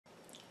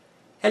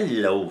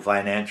Hello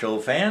financial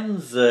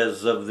fans.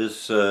 As of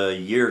this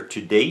year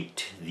to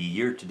date,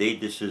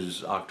 this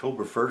is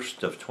October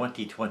 1st of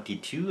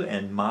 2022,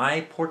 and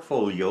my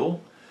portfolio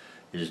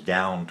is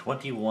down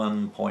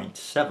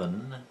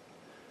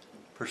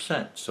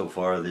 21.7% so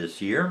far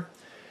this year.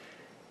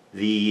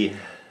 The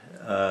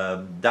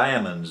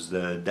diamonds,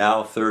 the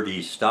Dow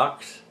 30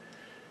 stocks,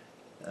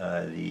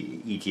 the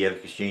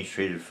ETF Exchange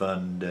Traded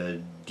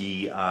Fund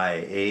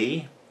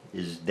DIA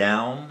is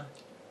down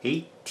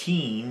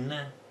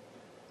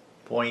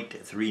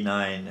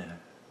 18.39,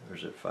 or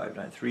is it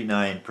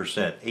 39%,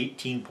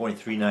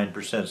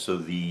 18.39%. So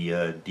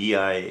the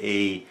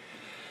DIA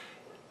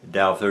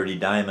Dow 30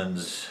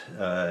 Diamonds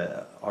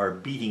are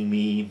beating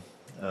me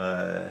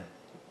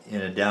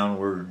in a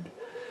downward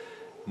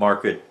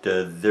market.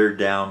 They're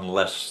down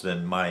less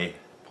than my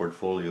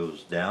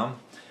portfolio's down.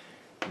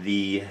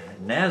 The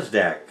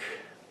NASDAQ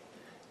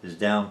is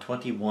down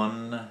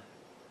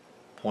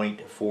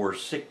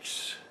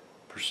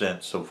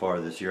 21.46% so far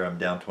this year. I'm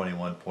down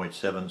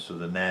 21.7, so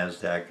the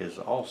NASDAQ is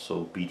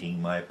also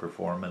beating my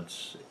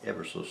performance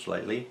ever so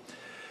slightly.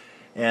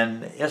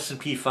 And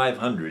S&P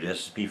 500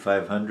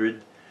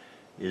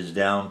 is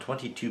down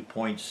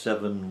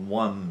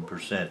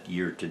 22.71%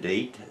 year to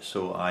date,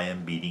 so I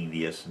am beating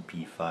the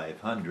S&P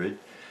 500.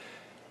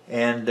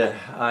 And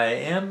I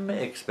am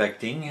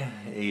expecting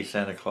a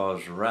Santa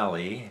Claus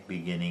rally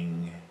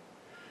beginning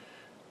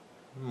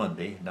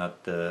Monday.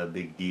 Not a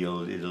big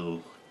deal,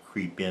 it'll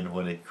creep in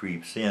when it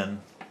creeps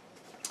in,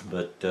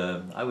 but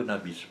I would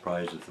not be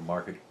surprised if the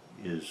market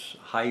is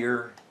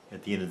higher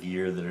at the end of the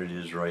year than it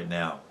is right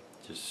now.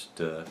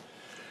 Just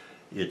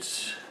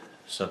it's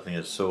something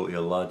that's so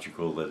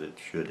illogical that it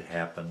should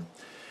happen.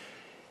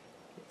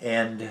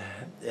 And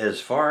as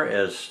far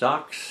as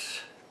stocks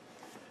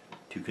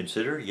to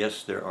consider,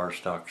 yes, there are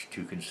stocks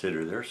to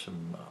consider. There are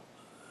some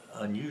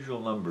unusual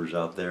numbers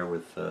out there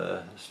with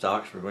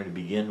stocks. We're going to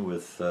begin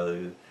with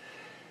a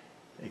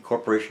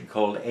corporation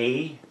called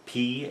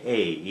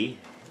APA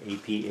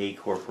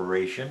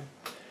Corporation,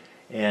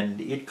 and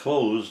it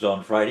closed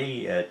on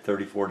Friday at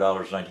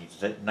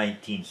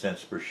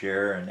 $34.19 per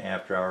share, and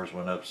after hours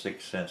went up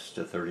 6 cents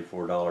to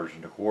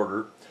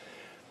 $34.25.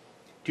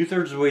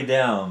 Two-thirds of the way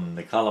down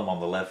the column on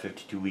the left,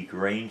 52-week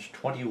range,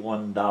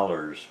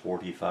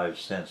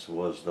 $21.45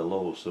 was the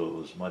low, so it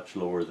was much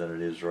lower than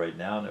it is right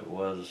now, and it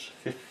was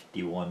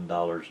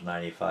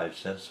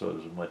 $51.95, so it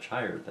was much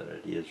higher than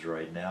it is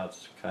right now.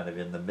 It's kind of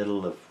in the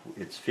middle of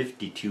its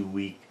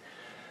 52-week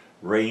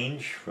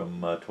range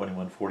from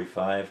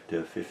 $21.45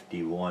 to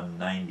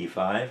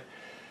 $51.95.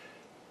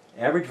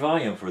 Average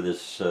volume for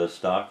this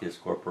stock, this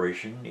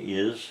corporation,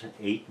 is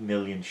 8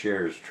 million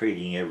shares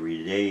trading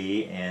every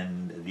day,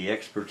 and the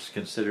experts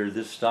consider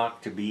this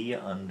stock to be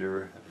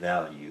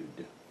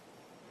undervalued.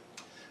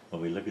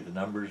 When we look at the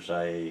numbers,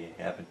 I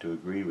happen to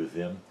agree with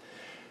them.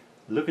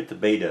 Look at the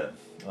beta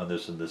on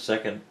this, in the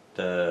second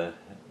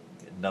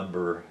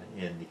number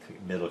in the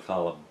middle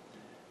column,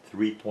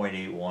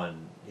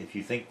 3.81. If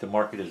you think the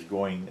market is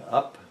going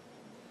up,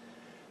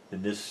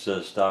 then this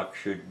stock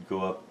should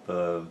go up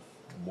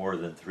more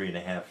than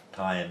 3.5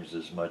 times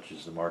as much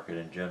as the market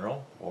in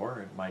general,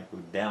 or it might go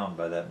down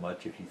by that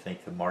much if you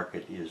think the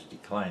market is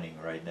declining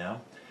right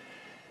now.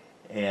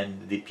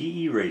 And the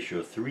PE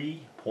ratio,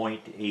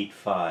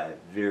 3.85,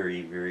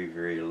 very, very,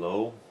 very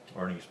low.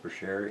 Earnings per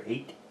share,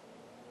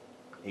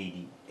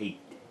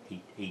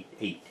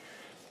 888.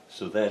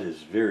 So that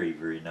is very,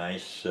 very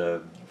nice.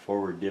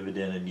 Forward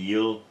dividend and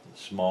yield,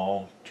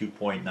 small,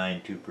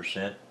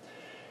 2.92%.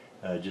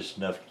 Just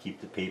enough to keep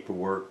the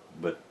paperwork,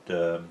 but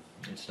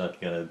it's not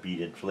going to beat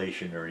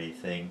inflation or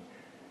anything.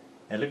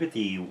 And look at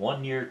the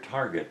 1-year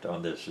target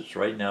on this. It's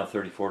right now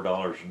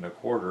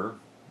 $34.25,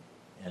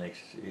 and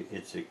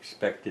it's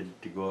expected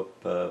to go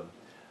up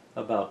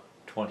about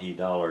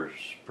 $20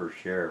 per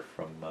share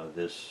from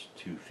this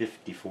to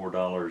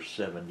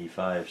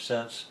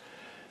 $54.75.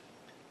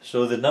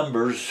 So the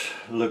numbers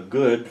look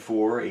good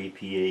for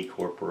APA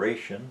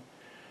Corporation.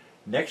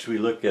 Next we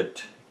look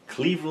at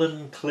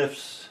Cleveland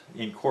Cliffs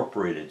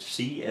Incorporated.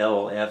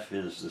 CLF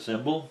is the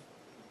symbol.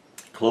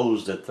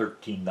 Closed at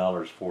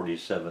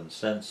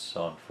 $13.47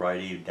 on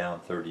Friday, down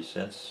 30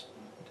 cents,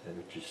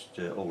 just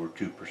over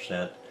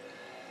 2%.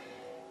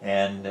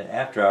 And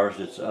after hours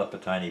it's up a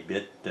tiny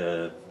bit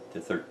to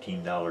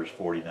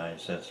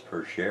 $13.49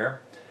 per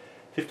share.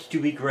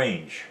 52-week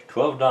range,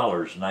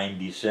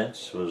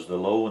 $12.90 was the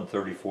low and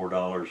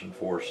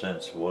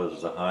 $34.04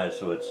 was the high,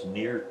 so it's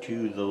near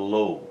to the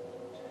low.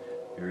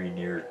 Very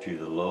near to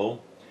the low.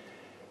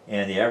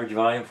 And the average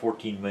volume,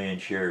 14 million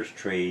shares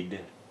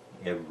trade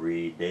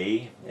every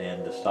day,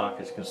 and the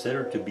stock is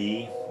considered to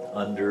be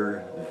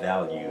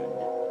undervalued.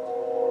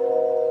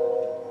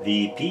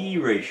 The PE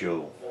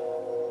ratio,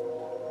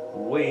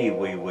 way,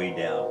 way, way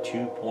down,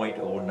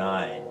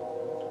 2.09.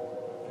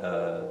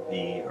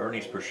 The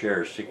earnings per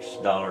share is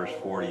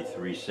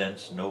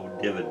 $6.43, no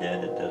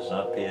dividend. It does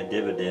not pay a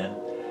dividend,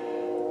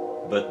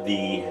 but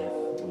the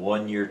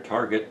 1-year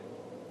target,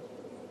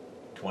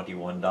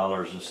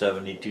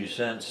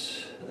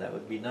 $21.72. That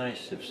would be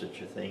nice if such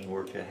a thing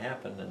were to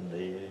happen, and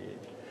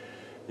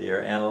they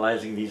are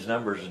analyzing these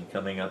numbers and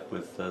coming up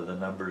with the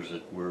numbers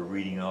that we're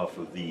reading off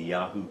of the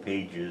Yahoo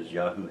pages.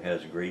 Yahoo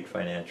has great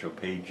financial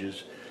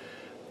pages.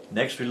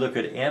 Next we look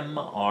at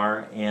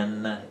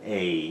mRNA,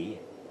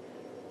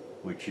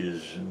 which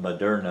is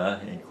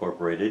Moderna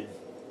Incorporated,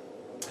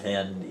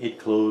 and it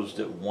closed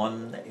at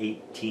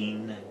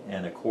 $118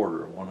 and a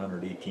quarter,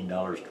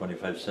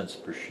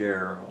 $118.25 per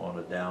share on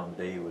a down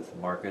day with the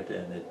market,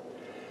 and it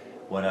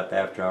went up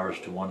after hours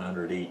to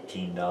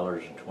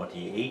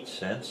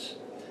 $118.28.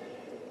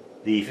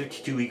 The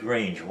 52-week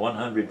range,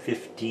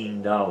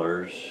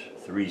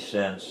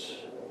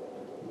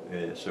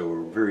 $115.03. So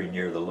we're very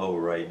near the low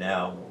right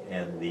now,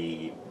 and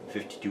the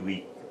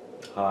 52-week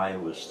high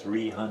was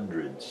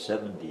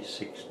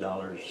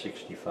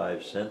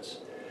 $376.65.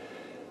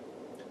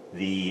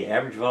 The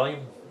average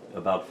volume,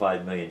 about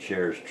 5 million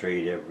shares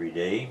trade every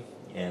day,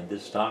 and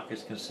this stock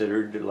is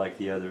considered, like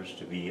the others,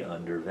 to be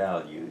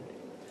undervalued.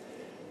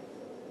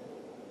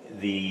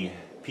 The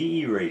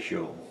PE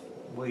ratio,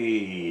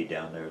 way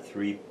down there,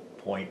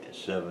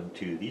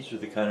 3.72. These are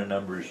the kind of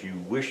numbers you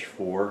wish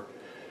for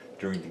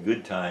during the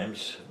good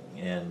times,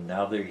 and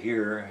now they're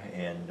here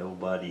and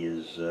nobody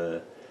is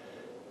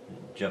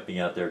jumping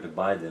out there to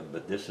buy them,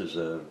 but this is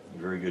a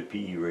very good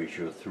PE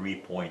ratio,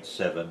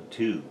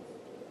 3.72.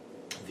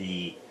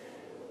 The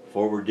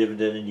forward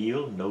dividend and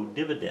yield, no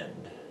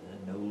dividend.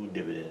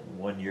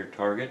 1-year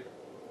target,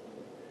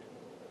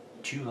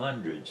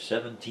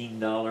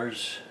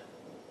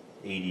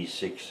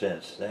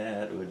 $217.86.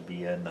 That would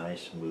be a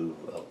nice move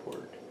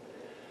upward.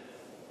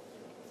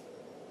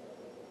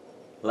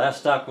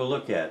 Last stock we'll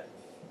look at,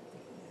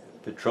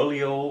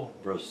 Petróleo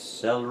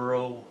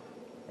Brasileiro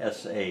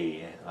SA.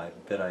 I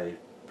bet I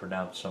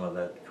pronounced some of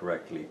that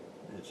correctly.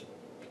 It's a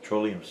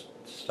petroleum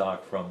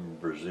stock from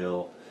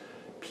Brazil.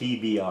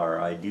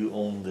 PBR. I do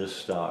own this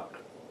stock.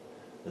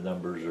 The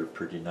numbers are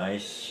pretty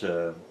nice.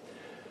 Look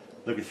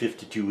at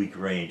 52-week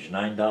range.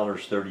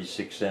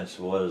 $9.36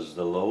 was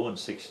the low and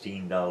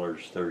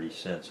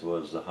 $16.30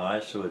 was the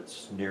high, so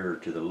it's nearer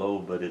to the low,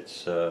 but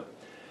it's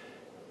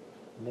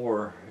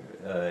more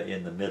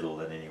in the middle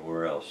than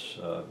anywhere else.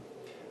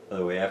 By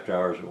the way, after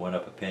hours it went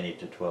up a penny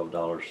to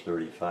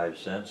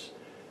 $12.35,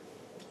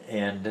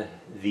 and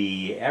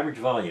the average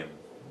volume,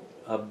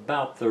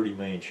 about 30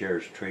 million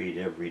shares trade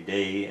every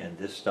day, and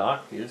this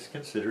stock is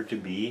considered to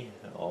be,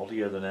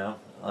 altogether now,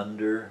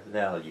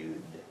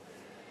 undervalued.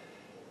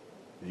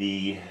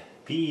 The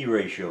PE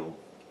ratio,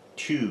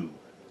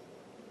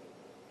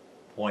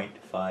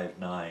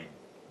 2.59.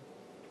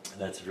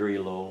 That's very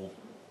low,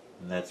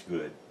 and that's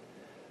good.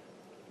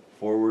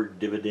 Forward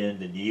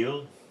dividend and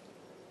yield,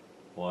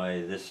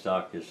 why, this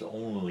stock is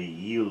only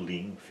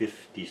yielding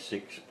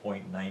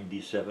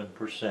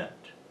 56.97%.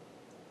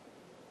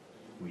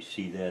 We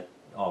see that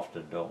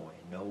often, don't we?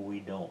 No,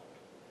 we don't.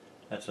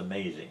 That's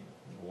amazing.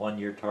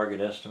 1-year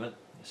target estimate,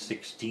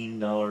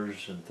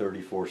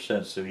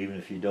 $16.34. So even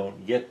if you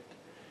don't get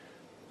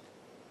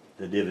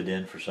the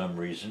dividend for some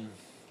reason,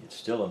 it's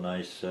still a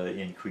nice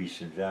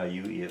increase in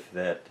value if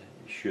that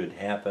should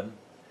happen.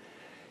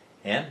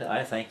 And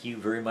I thank you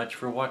very much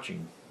for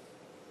watching.